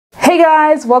Hey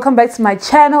guys, welcome back to my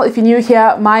channel. If you're new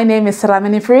here, my name is Serame,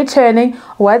 and if you're returning,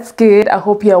 what's good? I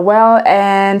hope you're well.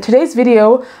 And today's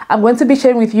video, I'm going to be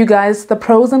sharing with you guys the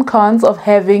pros and cons of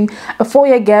having a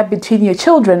 4-year gap between your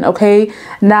children. Okay,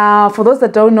 now for those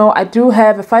that don't know, I do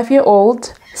have a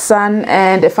 5-year-old son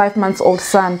and a 5-month-old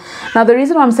son. Now the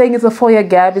reason why I'm saying it's a 4-year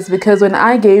gap is because when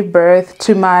I gave birth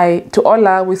to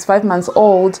Ola, who is 5 months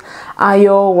old,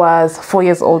 Ayo was 4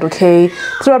 years old. Okay,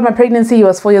 throughout my pregnancy he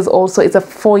was 4 years old, so it's a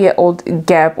 4-year-old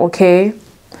gap. Okay,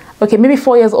 maybe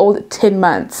 4 years old 10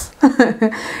 months.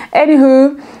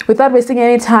 Anywho, without wasting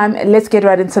any time, let's get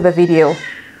right into the video.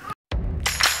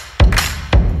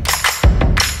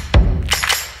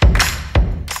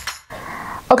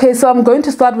 Okay, so I'm going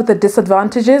to start with the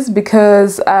disadvantages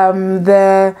because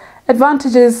the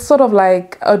advantages sort of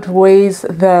like outweighs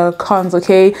the cons.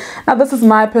 Okay, now this is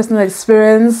my personal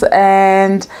experience,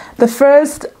 and the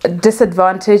first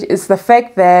disadvantage is the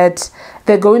fact that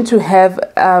they're going to have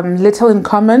little in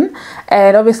common.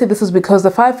 And obviously this is because the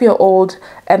 5-year-old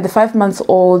and the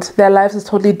 5-month-old, their lives is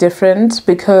totally different,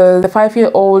 because the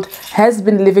 5-year-old has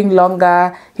been living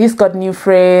longer, he's got new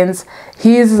friends,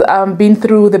 he's been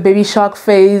through the baby shark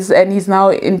phase, and he's now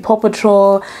in Paw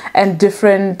Patrol and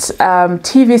different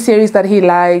TV series that he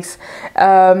likes.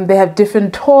 They have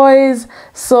different toys,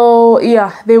 so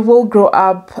yeah, they will grow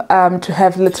up to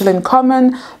have little in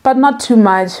common, but not too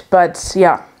much. But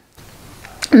yeah,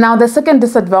 now the second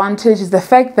disadvantage is the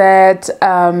fact that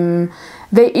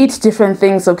they eat different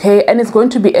things. Okay, and it's going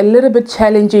to be a little bit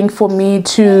challenging for me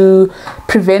to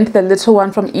prevent the little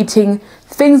one from eating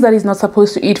things that he's not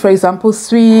supposed to eat, for example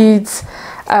sweets,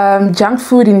 junk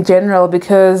food in general,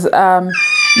 because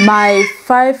my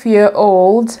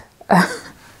 5-year-old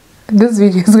this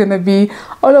video is gonna be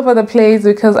all over the place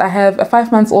because I have a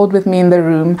 5-month-old with me in the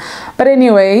room. But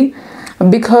anyway,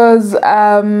 because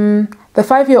the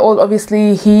 5-year-old,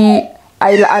 obviously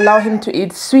I allow him to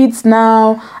eat sweets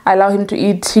now, I allow him to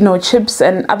eat, you know, chips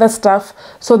and other stuff,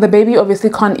 so the baby obviously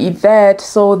can't eat that.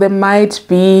 So there might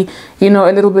be, you know,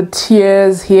 a little bit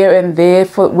tears here and there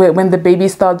for when the baby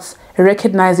starts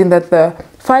recognizing that the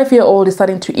 5-year-old is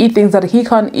starting to eat things that he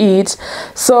can't eat.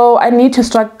 So I need to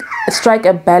strike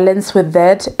a balance with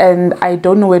that, and I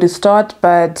don't know where to start,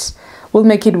 but we'll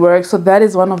make it work. So that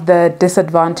is one of the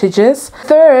disadvantages.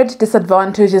 Third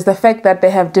disadvantage is the fact that they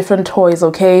have different toys.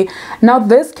 Okay, now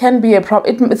this can be a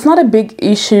problem. It's not a big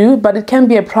issue, but it can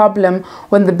be a problem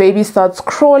when the baby starts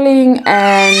crawling,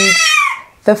 and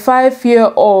the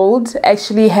 5-year-old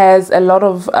actually has a lot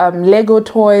of Lego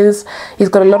toys. He's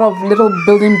got a lot of little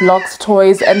building blocks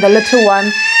toys, and the little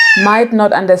one might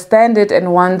not understand it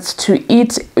and wants to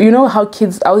eat. You know how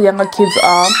younger kids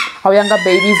are, how younger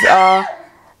babies are.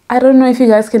 I don't know if you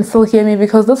guys can still hear me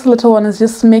because this little one is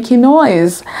just making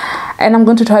noise, and I'm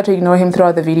going to try to ignore him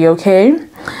throughout the video. Okay,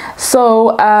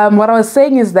 so what I was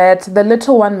saying is that the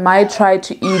little one might try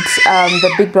to eat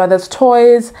the big brother's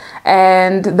toys,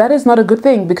 and that is not a good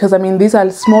thing, because I mean these are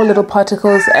small little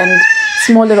particles and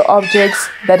small little objects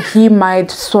that he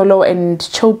might swallow and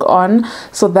choke on.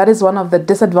 So that is one of the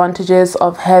disadvantages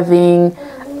of having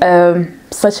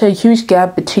such a huge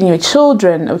gap between your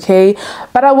children. Okay,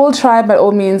 but I will try by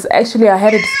all means. Actually, I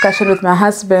had a discussion with my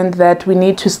husband that we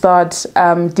need to start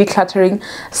decluttering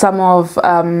some of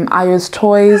Ayo's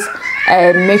toys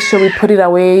and make sure we put it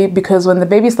away, because when the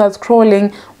baby starts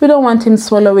crawling, we don't want him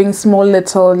swallowing small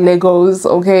little Legos.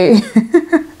 Okay.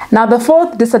 Now the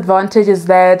fourth disadvantage is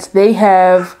that they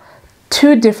have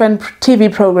 2 different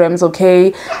TV programs.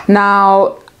 Okay,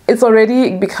 now it's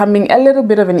already becoming a little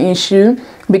bit of an issue,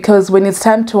 because when it's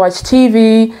time to watch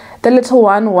TV, the little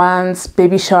one wants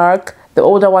Baby Shark, the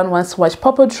older one wants to watch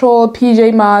Paw Patrol,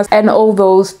 PJ Masks, and all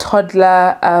those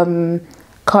toddler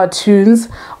cartoons,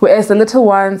 whereas the little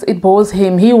ones, it bores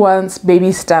him. He wants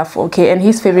baby stuff. Okay, and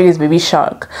his favorite is Baby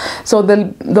Shark. So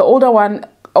the older one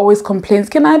always complains,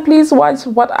 can I please watch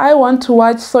what I want to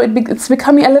watch? So it's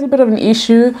becoming a little bit of an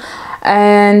issue,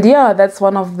 and yeah, that's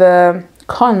one of the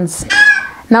cons.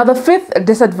 Now the fifth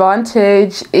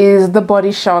disadvantage is the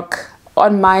body shock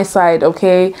on my side.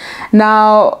 Okay,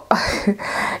 now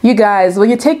you guys, when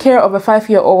you take care of a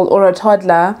 5-year-old or a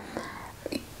toddler,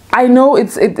 I know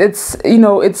it's you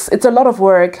know it's a lot of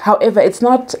work. However, it's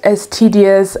not as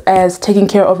tedious as taking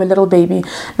care of a little baby.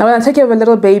 Now when I take care of a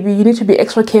little baby, you need to be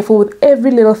extra careful with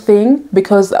every little thing,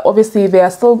 because obviously they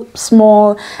are still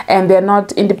small and they're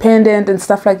not independent and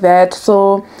stuff like that.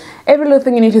 So every little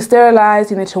thing you need to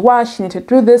sterilize, you need to wash, you need to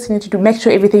do this, you need to make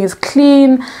sure everything is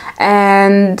clean.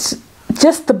 And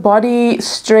just the body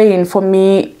strain for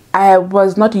me I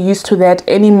was not used to that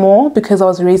anymore because I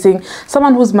was raising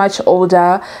someone who's much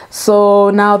older. So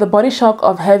now the body shock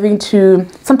of having to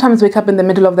sometimes wake up in the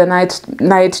middle of the night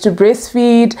to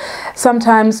breastfeed,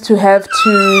 sometimes to have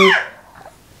to,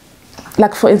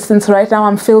 like for instance, right now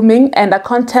I'm filming and I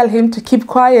can't tell him to keep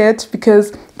quiet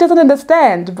because he doesn't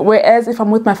understand. Whereas if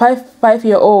I'm with my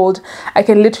five-year-old, I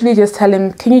can literally just tell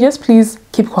him, can you just please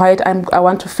keep quiet? I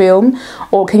want to film.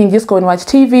 Or can you just go and watch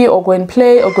TV or go and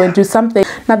play or go and do something?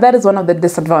 Now that is one of the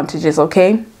disadvantages,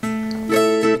 okay?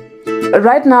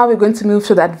 Right now we're going to move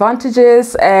to the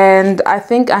advantages, and I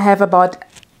think I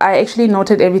actually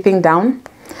noted everything down.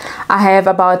 I have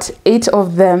about 8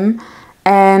 of them.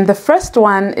 And the first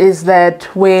one is that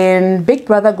when Big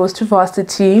Brother goes to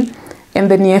varsity in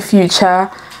the near future,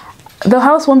 the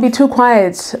house won't be too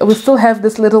quiet. We still have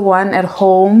this little one at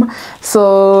home.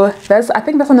 So I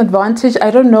think that's an advantage.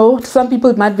 I don't know, to some people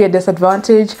it might be a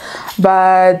disadvantage,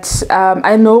 but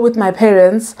I know with my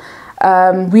parents,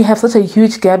 we have such a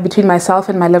huge gap between myself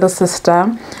and my little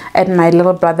sister and my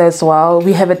little brother as well.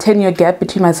 We have a 10-year gap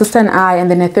between my sister and I, and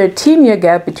then a 13-year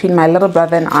gap between my little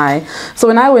brother and I. So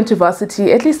when I went to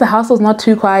varsity, at least the house was not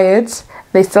too quiet.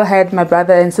 They still had my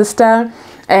brother and sister,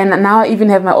 and now I even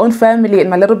have my own family, and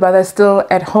my little brother is still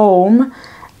at home,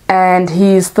 and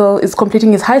he still is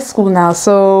completing his high school now.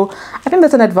 So I think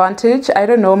that's an advantage. I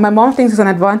don't know, my mom thinks it's an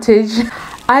advantage.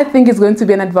 I think it's going to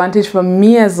be an advantage for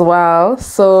me as well.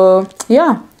 So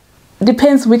yeah,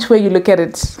 depends which way you look at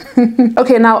it.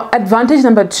 Okay, now advantage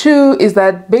number 2 is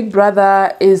that Big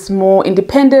Brother is more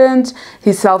independent.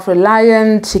 He's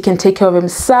self-reliant. He can take care of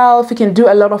himself. He can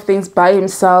do a lot of things by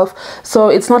himself. So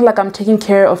it's not like I'm taking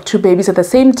care of 2 babies at the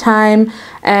same time.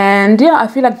 And yeah, I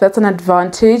feel like that's an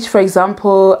advantage. For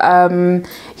example,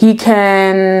 he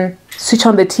can switch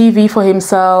on the TV for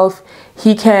himself.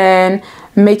 He can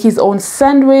make his own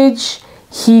sandwich.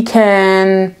 He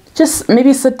can just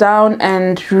maybe sit down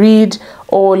and read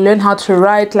or learn how to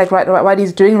write, like what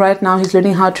he's doing right now. He's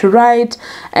learning how to write.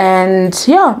 And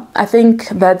yeah, I think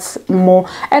that's more.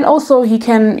 And also he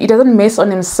doesn't mess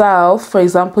on himself. For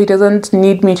example, he doesn't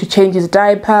need me to change his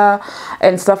diaper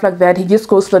and stuff like that. He just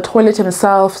goes to the toilet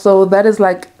himself. So that is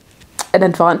like an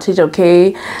advantage,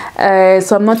 okay?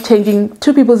 So I'm not changing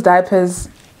 2 people's diapers.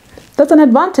 That's an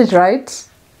advantage, right?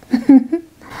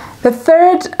 The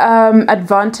third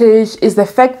advantage is the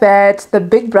fact that the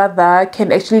Big Brother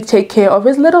can actually take care of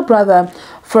his little brother.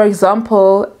 For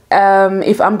example,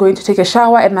 if I'm going to take a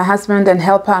shower and my husband and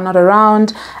helper are not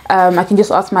around, I can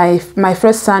just ask my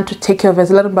first son to take care of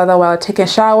his little brother while I take a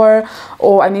shower.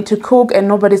 Or I need to cook and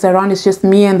nobody's around, it's just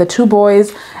me and the 2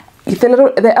 boys.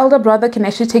 The elder brother can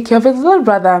actually take care of his little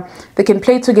brother. They can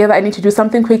play together. I need to do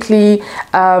something quickly.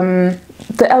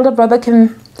 The elder brother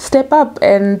can step up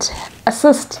and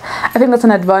assist. I think that's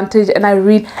an advantage, and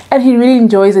he really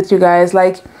enjoys it, you guys.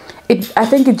 Like, I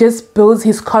think it just builds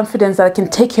his confidence that I can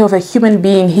take care of a human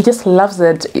being. He just loves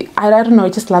it. I don't know,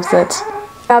 he just loves it.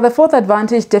 Now the 4th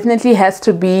advantage definitely has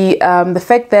to be the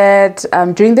fact that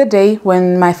during the day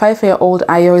when my 5-year-old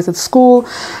Ayo is at school,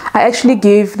 I actually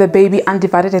give the baby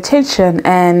undivided attention,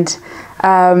 and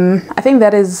I think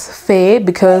that is fair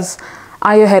because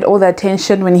Ayo had all the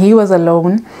attention when he was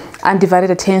alone,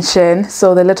 undivided attention.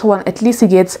 So the little one, at least he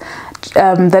gets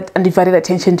that undivided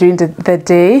attention during the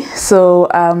day.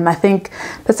 So I think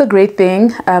that's a great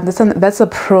thing. That's a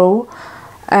pro.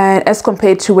 And as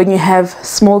compared to when you have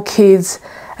small kids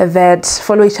that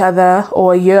follow each other,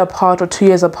 or a year apart or 2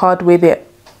 years apart, where they're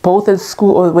both at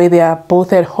school or where they are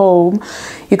both at home,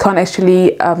 you can't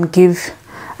actually give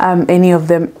any of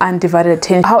them undivided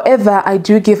attention. However, I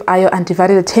do give Ayo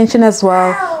undivided attention as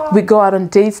well. We go out on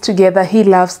dates together. He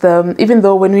loves them. Even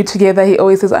though when we're together, he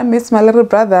always says, I miss my little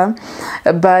brother.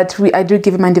 But I do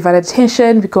give him undivided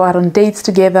attention. We go out on dates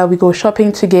together. We go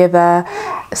shopping together.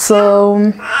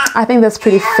 So I think that's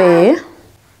pretty fair.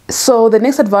 So the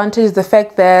next advantage is the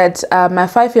fact that my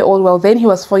 5-year-old, well, then he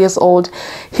was 4 years old,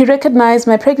 he recognized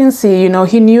my pregnancy. You know,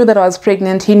 he knew that I was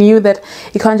pregnant. He knew that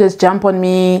he can't just jump on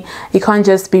me. He can't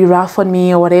just be rough on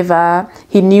me or whatever.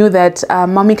 He knew that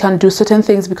mommy can't do certain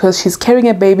things because she's carrying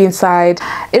a baby inside.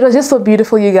 It was just so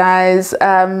beautiful, you guys,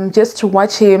 just to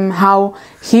watch him, how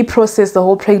he processed the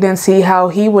whole pregnancy, how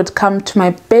he would come to my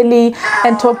belly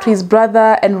and talk to his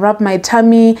brother and rub my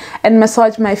tummy and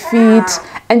massage my feet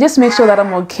and just make sure that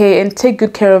I'm okay and take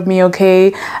good care of me,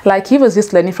 okay? Like, he was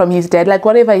just learning from his dad. Like,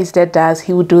 whatever his dad does,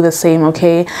 he would do the same,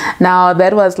 okay? Now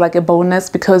that was like a bonus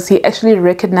because he actually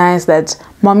recognized that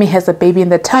mommy has a baby in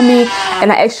the tummy,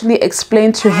 and I actually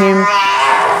explained to him,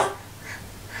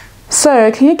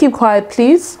 sir, can you keep quiet,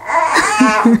 please?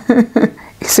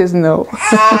 He says no.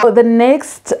 So the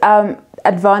next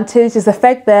advantage is the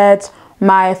fact that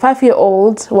my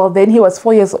 5-year-old, well then he was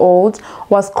 4 years old,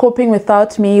 was coping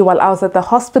without me while I was at the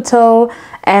hospital.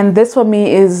 And this for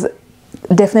me is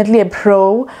definitely a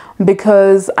pro,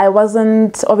 because I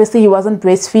wasn't, obviously he wasn't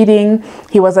breastfeeding,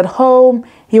 he was at home,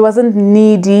 he wasn't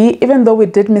needy, even though we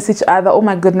did miss each other. Oh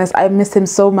my goodness, I missed him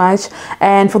so much.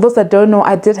 And for those that don't know,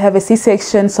 I did have a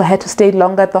C-section, so I had to stay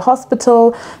longer at the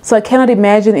hospital. So I cannot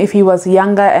imagine if he was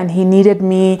younger and he needed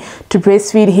me to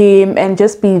breastfeed him and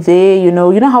just be there, you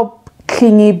know how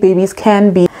clingy babies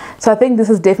can be. So I think this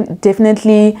is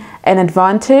definitely an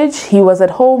advantage. He was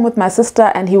at home with my sister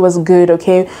and he was good,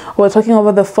 okay? We were talking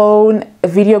over the phone,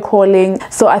 video calling.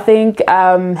 So I think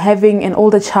having an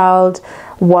older child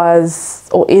was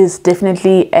or is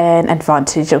definitely an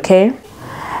advantage, okay?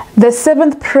 The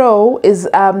 7th pro is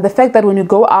the fact that when you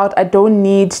go out, I don't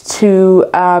need to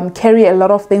carry a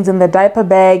lot of things in the diaper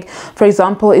bag. For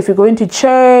example, if you're going to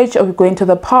church or you're going to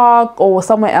the park or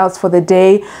somewhere else for the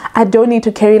day, I don't need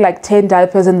to carry like 10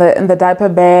 diapers in the diaper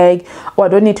bag, or I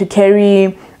don't need to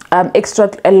carry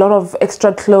a lot of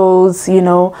extra clothes, you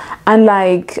know.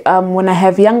 Unlike when I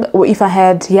have if I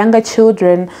had younger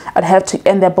children, I'd have to,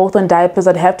 and they're both on diapers,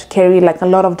 I'd have to carry like a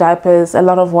lot of diapers, a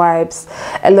lot of wipes,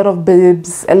 a lot of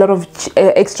bibs, a lot of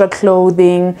extra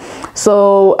clothing.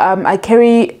 So I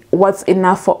carry what's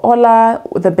enough for Ola,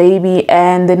 the baby,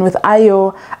 and then with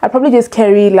Ayo, I'd probably just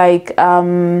carry like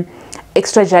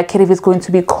extra jacket if it's going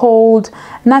to be cold,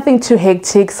 nothing too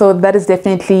hectic. So that is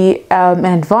definitely an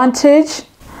advantage.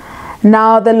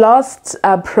 Now the last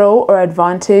pro or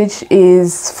advantage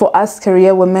is for us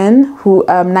career women who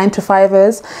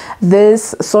 9-to-5ers.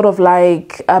 This sort of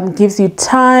like gives you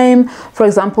time. For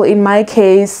example, in my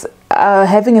case,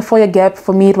 having a 4-year gap,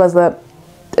 for me it was a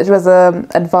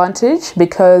advantage,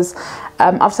 because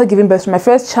after giving birth to my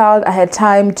first child, I had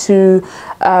time to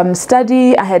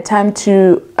study, I had time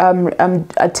to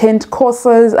attend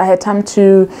courses, I had time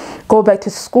to go back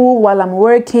to school while I'm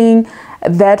working.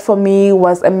 That for me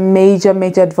was a major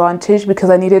advantage,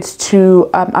 because I needed to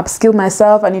upskill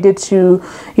myself. I needed to,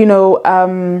 you know,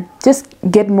 just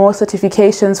get more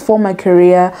certifications for my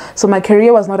career. So my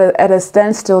career was not at a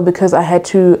standstill because I had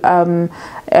to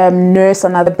nurse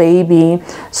another baby.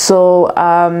 So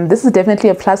this is definitely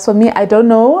a plus for me. I don't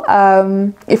know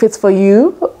if it's for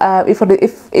you,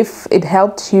 if it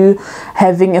helped you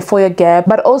having a 4-year gap,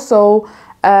 but also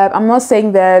I'm not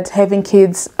saying that having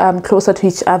kids closer to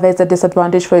each other is a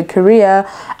disadvantage for a career.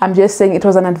 I'm just saying it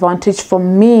was an advantage for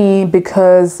me,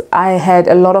 because I had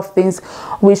a lot of things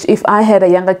which, if I had a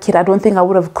younger kid, I don't think I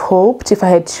would have coped. If I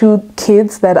had 2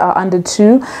 kids that are under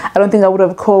 2, I don't think I would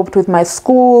have coped with my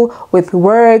school, with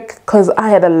work, because I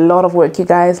had a lot of work, you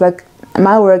guys. Like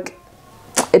my work,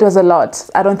 it was a lot.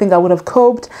 I don't think I would have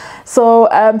coped. So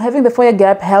having the 4-year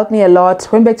gap helped me a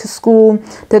lot. Went back to school,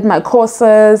 did my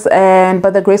courses, and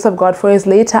by the grace of God, 4 years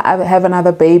later, I have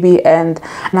another baby, and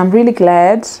I'm really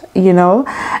glad, you know.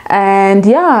 And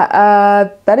yeah,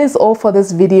 that is all for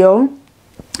this video.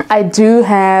 I do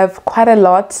have quite a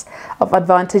lot of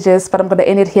advantages, but I'm going to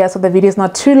end it here so the video is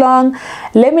not too long.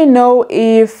 Let me know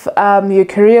if you're a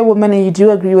career woman and you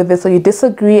do agree with this, or you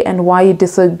disagree, and why you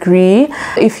disagree.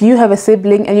 If you have a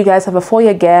sibling and you guys have a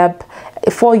 4-year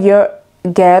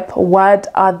gap, what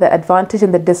are the advantages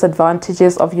and the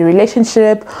disadvantages of your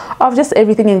relationship, of just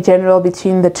everything in general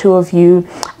between the two of you?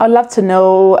 I'd love to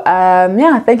know.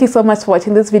 Yeah, thank you so much for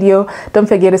watching this video. Don't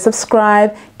forget to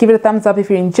subscribe, give it a thumbs up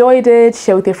if you enjoyed it,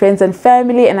 share with your friends and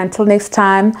family, and until next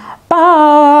time,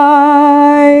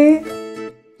 bye.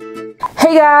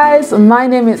 Hey guys, my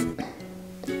name is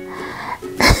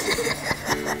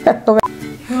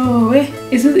oh wait,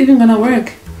 is this even gonna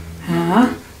work?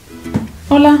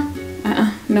 Hola.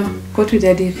 No, go to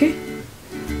daddy, okay?